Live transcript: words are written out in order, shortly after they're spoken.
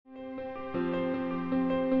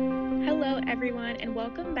Hello, everyone, and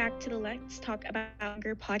welcome back to the Let's Talk About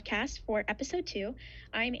Hunger podcast for episode 2.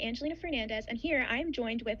 I'm Angelina Fernandez, and here I am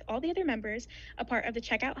joined with all the other members, a part of the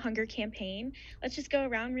Check Out Hunger campaign. Let's just go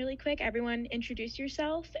around really quick. Everyone, introduce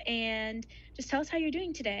yourself and just tell us how you're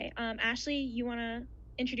doing today. Ashley, you want to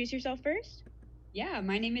introduce yourself first? Yeah,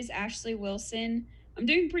 my name is Ashley Wilson. I'm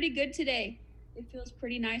doing pretty good today. It feels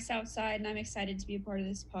pretty nice outside, and I'm excited to be a part of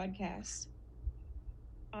this podcast.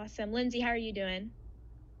 Awesome. Lindsay, how are you doing?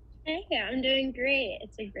 Hey, I'm doing great.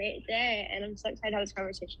 It's a great day, and I'm so excited to have this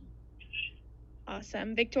conversation.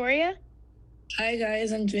 Awesome. Victoria? Hi,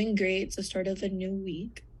 guys. I'm doing great. It's the start of a new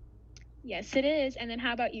week. Yes, it is. And then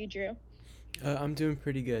how about you, Drew? I'm doing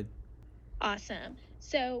pretty good. Awesome.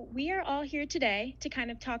 So we are all here today to kind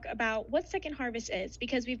of talk about what Second Harvest is,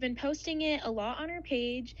 because we've been posting it a lot on our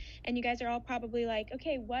page, and you guys are all probably like,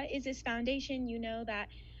 okay, what is this foundation? You know that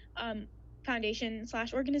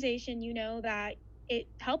foundation/organization, you know that it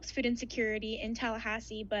helps food insecurity in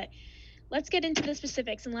Tallahassee, but let's get into the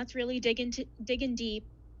specifics and let's really dig in deep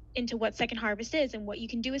into what Second Harvest is and what you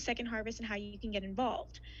can do with Second Harvest and how you can get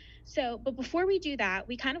involved. So, but before we do that,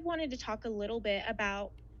 we kind of wanted to talk a little bit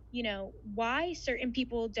about, why certain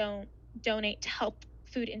people don't donate to help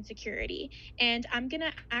food insecurity. And I'm going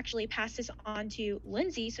to actually pass this on to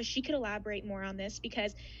Lindsay so she could elaborate more on this,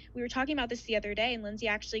 because we were talking about this the other day and Lindsay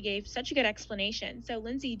actually gave such a good explanation. So,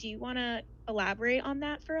 Lindsay, do you want to elaborate on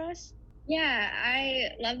that for us? Yeah, I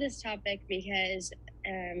love this topic because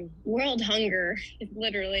world hunger,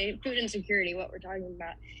 literally food insecurity, what we're talking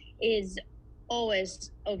about, is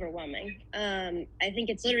always overwhelming. I think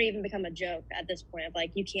it's literally even become a joke at this point of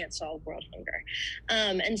like, you can't solve world hunger.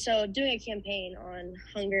 And so doing a campaign on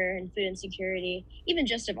hunger and food insecurity, even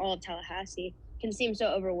just of all of Tallahassee, can seem so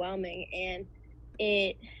overwhelming. And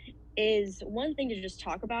it is one thing to just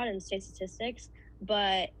talk about and state statistics,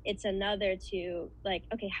 but it's another to like,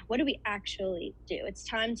 okay, what do we actually do? It's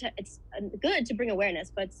good to bring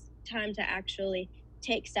awareness, but it's time to actually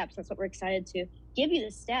take steps. That's what we're excited to give you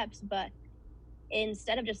the steps. But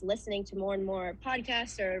instead of just listening to more and more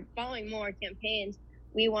podcasts or following more campaigns,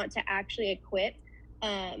 we want to actually equip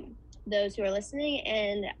those who are listening.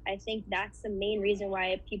 And I think that's the main reason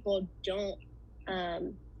why people don't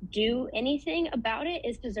do anything about it,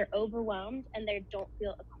 is because they're overwhelmed and they don't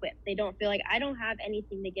feel equipped. They don't feel like, I don't have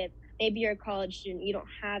anything to give. Maybe you're a college student, you don't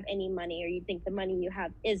have any money, or you think the money you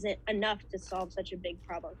have isn't enough to solve such a big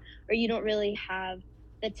problem, or you don't really have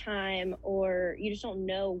the time, or you just don't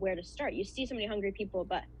know where to start. You see so many hungry people,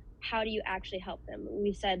 but how do you actually help them?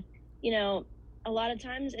 We said, a lot of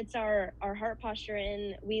times it's our heart posture,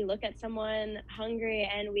 and we look at someone hungry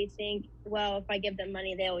and we think, well, if I give them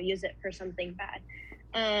money, they will use it for something bad.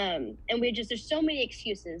 And there's so many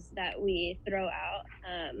excuses that we throw out.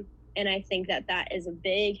 And I think that is a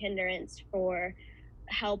big hindrance for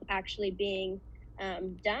help actually being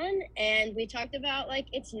done. And we talked about, like,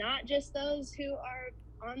 it's not just those who are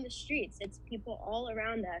on the streets, it's people all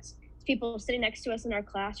around us. It's people sitting next to us in our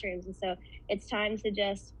classrooms. And so it's time to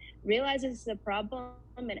just realize this is a problem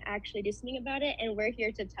and actually do something about it. And we're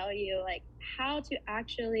here to tell you, like, how to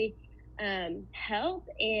actually help,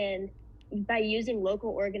 and by using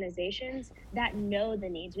local organizations that know the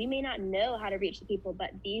needs. We may not know how to reach the people,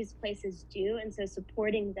 but these places do. And so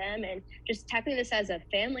supporting them and just tackling this as a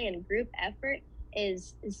family and group effort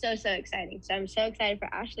is so exciting. So I'm so excited for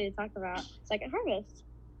Ashley to talk about Second Harvest.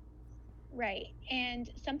 Right. And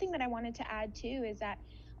something that I wanted to add too is that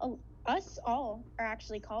us all are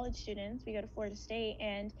actually college students. We go to Florida State,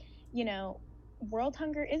 and, world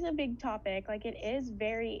hunger is a big topic. Like, it is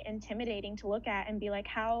very intimidating to look at and be like,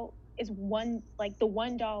 how is the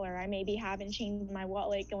 $1 I maybe have in change in my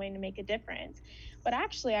wallet going to make a difference? But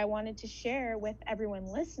actually, I wanted to share with everyone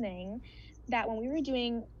listening that when we were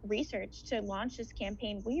doing research to launch this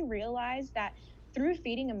campaign, we realized that through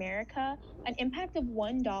Feeding America, an impact of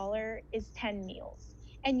 $1 is 10 meals.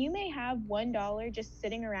 And you may have $1 just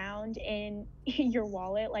sitting around in your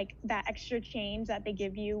wallet, like that extra change that they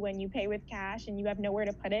give you when you pay with cash and you have nowhere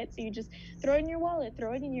to put it. So you just throw it in your wallet,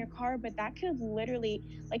 throw it in your car, but that could literally,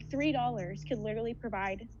 like $3 could literally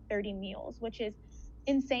provide 30 meals, which is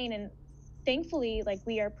insane. And thankfully, like,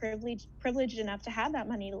 we are privileged enough to have that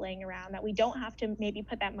money laying around, that we don't have to maybe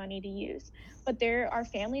put that money to use. But there are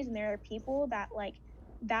families and there are people that, like,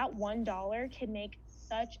 that $1 can make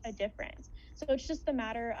such a difference. So it's just a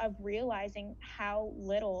matter of realizing how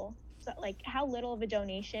little of a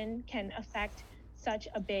donation can affect such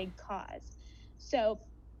a big cause. So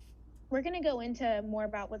we're going to go into more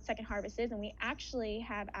about what Second Harvest is, and we actually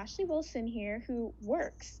have Ashley Wilson here, who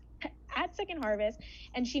works at Second Harvest,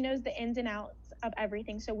 and she knows the ins and outs of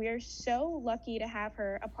everything. So we are so lucky to have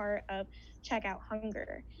her a part of Check Out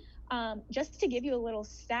Hunger. Just to give you a little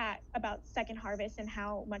stat about Second Harvest and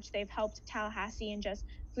how much they've helped Tallahassee and just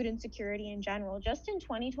food insecurity in general. Just in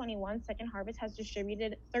 2021, Second Harvest has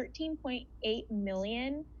distributed 13.8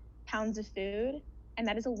 million pounds of food, and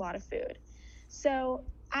that is a lot of food. So,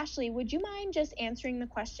 Ashley, would you mind just answering the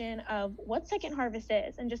question of what Second Harvest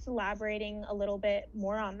is and just elaborating a little bit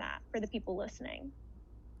more on that for the people listening?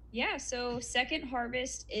 Yeah, so Second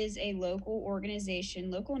Harvest is a local organization,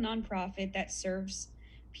 local nonprofit that serves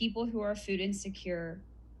people who are food insecure.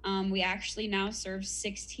 We actually now serve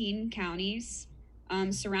 16 counties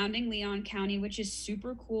surrounding Leon County, which is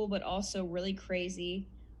super cool, but also really crazy.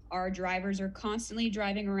 Our drivers are constantly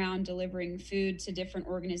driving around delivering food to different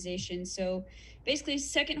organizations. So basically,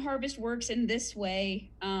 Second Harvest works in this way.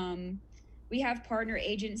 We have partner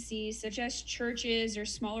agencies such as churches or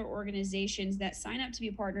smaller organizations that sign up to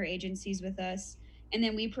be partner agencies with us, and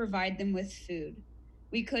then we provide them with food.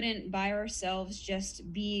 We couldn't by ourselves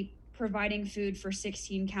just be providing food for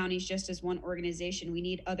 16 counties just as one organization. We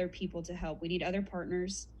need other people to help. We need other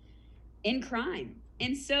partners in crime.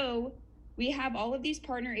 And so we have all of these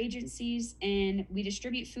partner agencies and we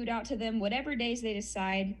distribute food out to them whatever days they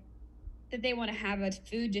decide that they want to have a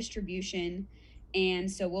food distribution.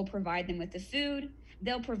 And so we'll provide them with the food.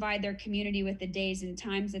 They'll provide their community with the days and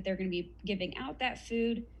times that they're going to be giving out that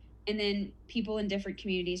food. And then people in different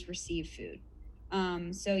communities receive food.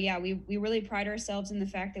 So yeah, we really pride ourselves in the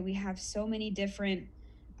fact that we have so many different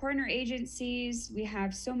partner agencies. We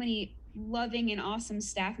have so many loving and awesome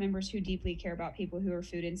staff members who deeply care about people who are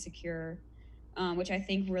food insecure, which I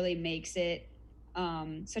think really makes it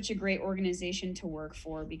such a great organization to work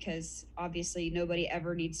for, because obviously nobody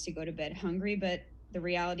ever needs to go to bed hungry, but the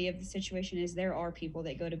reality of the situation is there are people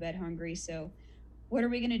that go to bed hungry. So what are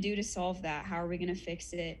we going to do to solve that? How are we going to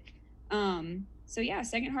fix it? So yeah,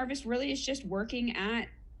 Second Harvest really is just working at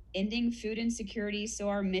ending food insecurity. So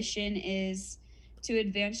our mission is to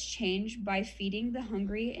advance change by feeding the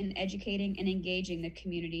hungry and educating and engaging the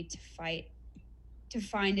community to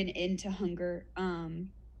find an end to hunger. And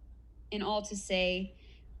all to say,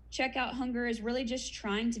 Check Out Hunger is really just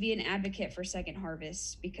trying to be an advocate for Second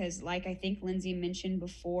Harvest because, like I think Lindsay mentioned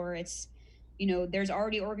before, there's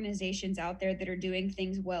already organizations out there that are doing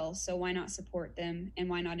things well. So why not support them and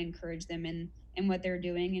why not encourage them in what they're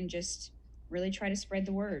doing and just really try to spread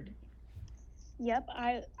the word? Yep,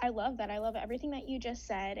 I love that. I love everything that you just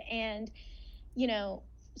said. And, you know,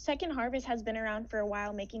 Second Harvest has been around for a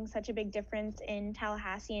while, making such a big difference in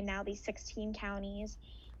Tallahassee and now these 16 counties.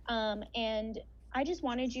 And I just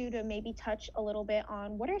wanted you to maybe touch a little bit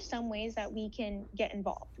on what are some ways that we can get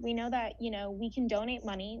involved. We know that, we can donate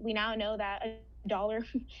money. We now know that a dollar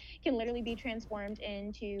can literally be transformed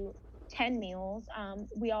into 10 meals.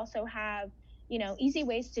 We also have, easy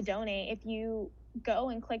ways to donate. If you go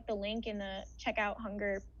and click the link in the Checkout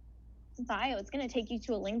Hunger bio, it's going to take you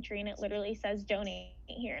to a link tree and it literally says donate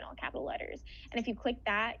here in all capital letters. And if you click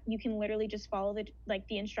that, you can literally just follow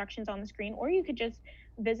the instructions on the screen, or you could just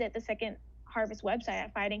visit the Second Harvest website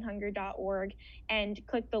at fightinghunger.org and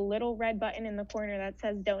click the little red button in the corner that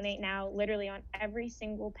says donate now, literally on every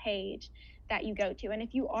single page that you go to. And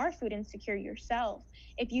if you are food insecure yourself,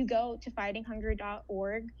 if you go to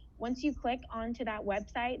fightinghunger.org, once you click onto that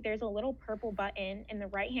website, there's a little purple button in the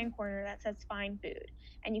right hand corner that says find food,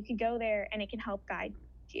 and you can go there and it can help guide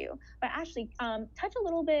you. But Ashley, touch a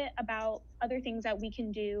little bit about other things that we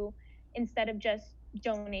can do instead of just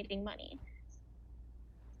donating money.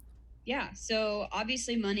 Yeah, so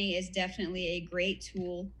obviously money is definitely a great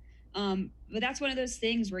tool, but that's one of those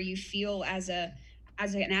things where you feel as an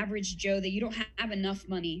average Joe that you don't have enough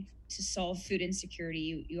money to solve food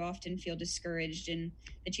insecurity. You often feel discouraged and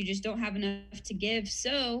that you just don't have enough to give.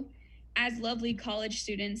 So, as lovely college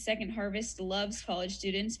students, Second Harvest loves college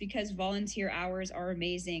students because volunteer hours are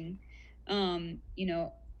amazing. Um, you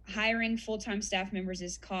know, Hiring full time staff members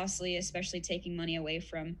is costly, especially taking money away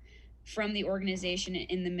from the organization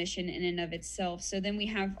and the mission in and of itself. So then we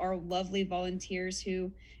have our lovely volunteers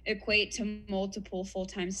who equate to multiple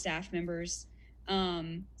full-time staff members.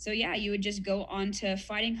 So yeah, you would just go on to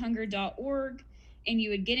fightinghunger.org and you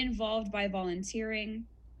would get involved by volunteering.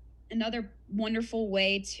 Another wonderful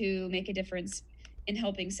way to make a difference in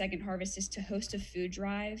helping Second Harvest is to host a food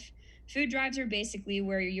drive. Food drives are basically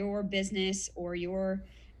where your business or your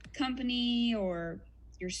company or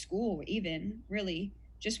your school, even really,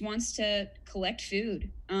 just wants to collect food.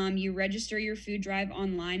 You register your food drive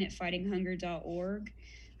online at fightinghunger.org.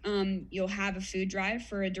 You'll have a food drive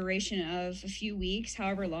for a duration of a few weeks,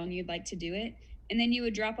 however long you'd like to do it. And then you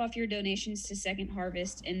would drop off your donations to Second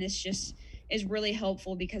Harvest. And this just is really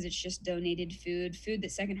helpful because it's just donated food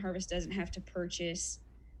that Second Harvest doesn't have to purchase.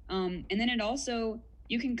 And then it also,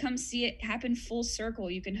 you can come see it happen full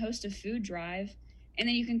circle. You can host a food drive, and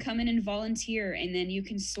then you can come in and volunteer, and then you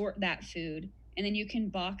can sort that food, and then you can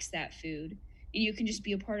box that food, and you can just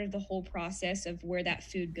be a part of the whole process of where that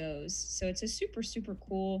food goes. So it's a super, super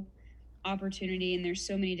cool opportunity, and there's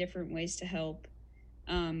so many different ways to help,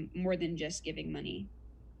 more than just giving money.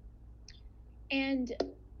 And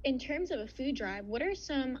in terms of a food drive, what are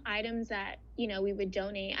some items that, we would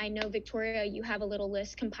donate? I know, Victoria, you have a little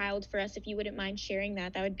list compiled for us. If you wouldn't mind sharing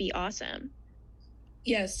that, that would be awesome.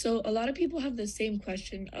 Yes, so a lot of people have the same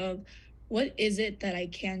question of what is it that I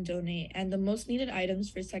can donate? And the most needed items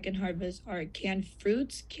for Second Harvest are canned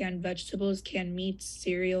fruits, canned vegetables, canned meats,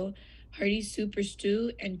 cereal, hearty soup or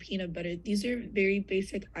stew, and peanut butter. These are very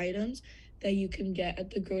basic items that you can get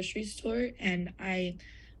at the grocery store. And I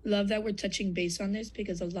love that we're touching base on this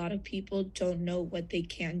because a lot of people don't know what they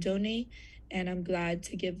can donate. And I'm glad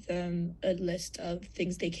to give them a list of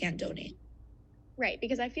things they can donate. Right,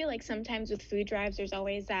 because I feel like sometimes with food drives, there's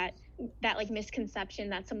always that like misconception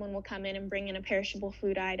that someone will come in and bring in a perishable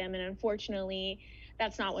food item, and unfortunately,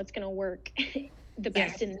 that's not what's going to work the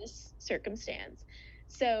best in this circumstance.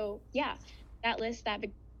 So yeah, that list that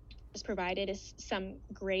just provided is some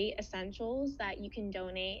great essentials that you can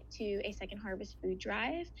donate to a Second Harvest food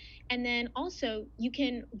drive. And then also, you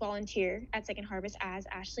can volunteer at Second Harvest, as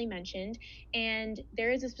Ashley mentioned. And there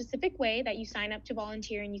is a specific way that you sign up to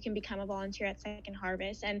volunteer, and you can become a volunteer at Second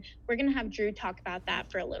Harvest. And we're going to have Drew talk about that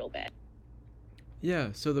for a little bit.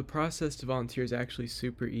 Yeah, so the process to volunteer is actually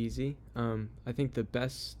super easy. I think the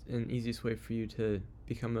best and easiest way for you to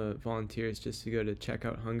become a volunteer is just to go to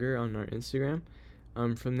Checkout Hunger on our Instagram.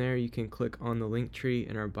 From there, you can click on the link tree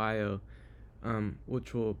in our bio,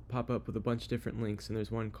 which will pop up with a bunch of different links, and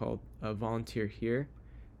there's one called Volunteer Here.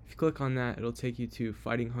 If you click on that, it'll take you to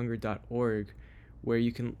fightinghunger.org, where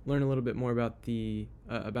you can learn a little bit more about them,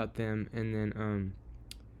 and then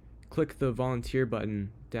click the volunteer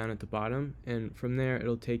button down at the bottom, and from there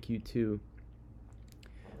it'll take you to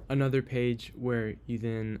another page where you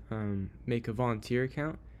then make a volunteer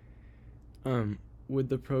account with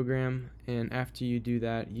the program. And after you do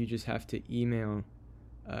that, you just have to email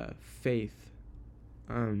Faith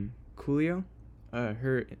Coolio.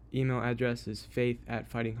 Her email address is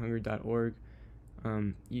faith@fightinghunger.org.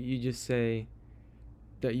 You just say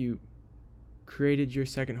that you created your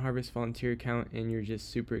Second Harvest volunteer account and you're just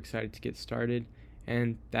super excited to get started,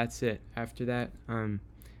 and that's it. After that,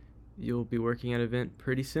 you'll be working at an event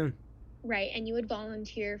pretty soon. Right, and you would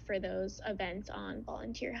volunteer for those events on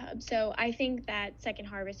Volunteer Hub. So I think that Second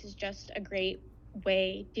Harvest is just a great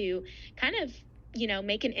way to kind of,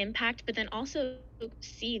 make an impact, but then also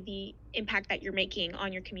see the impact that you're making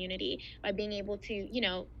on your community by being able to,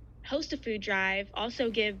 host a food drive,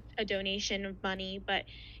 also give a donation of money, but,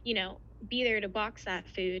 be there to box that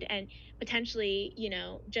food and potentially,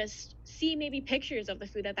 just see maybe pictures of the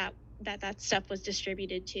food that stuff was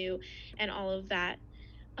distributed to, and all of that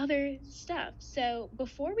other stuff. So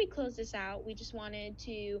before we close this out, we just wanted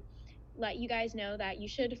to let you guys know that you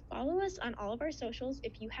should follow us on all of our socials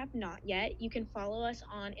if you have not yet. You can follow us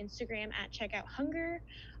on Instagram at Checkout Hunger.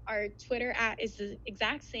 Our Twitter is the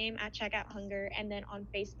exact same at Checkout Hunger. And then on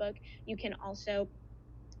Facebook, you can also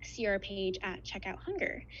see our page at Checkout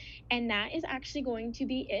Hunger. And that is actually going to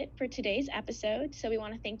be it for today's episode. So we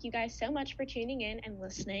want to thank you guys so much for tuning in and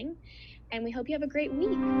listening. And we hope you have a great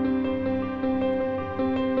week.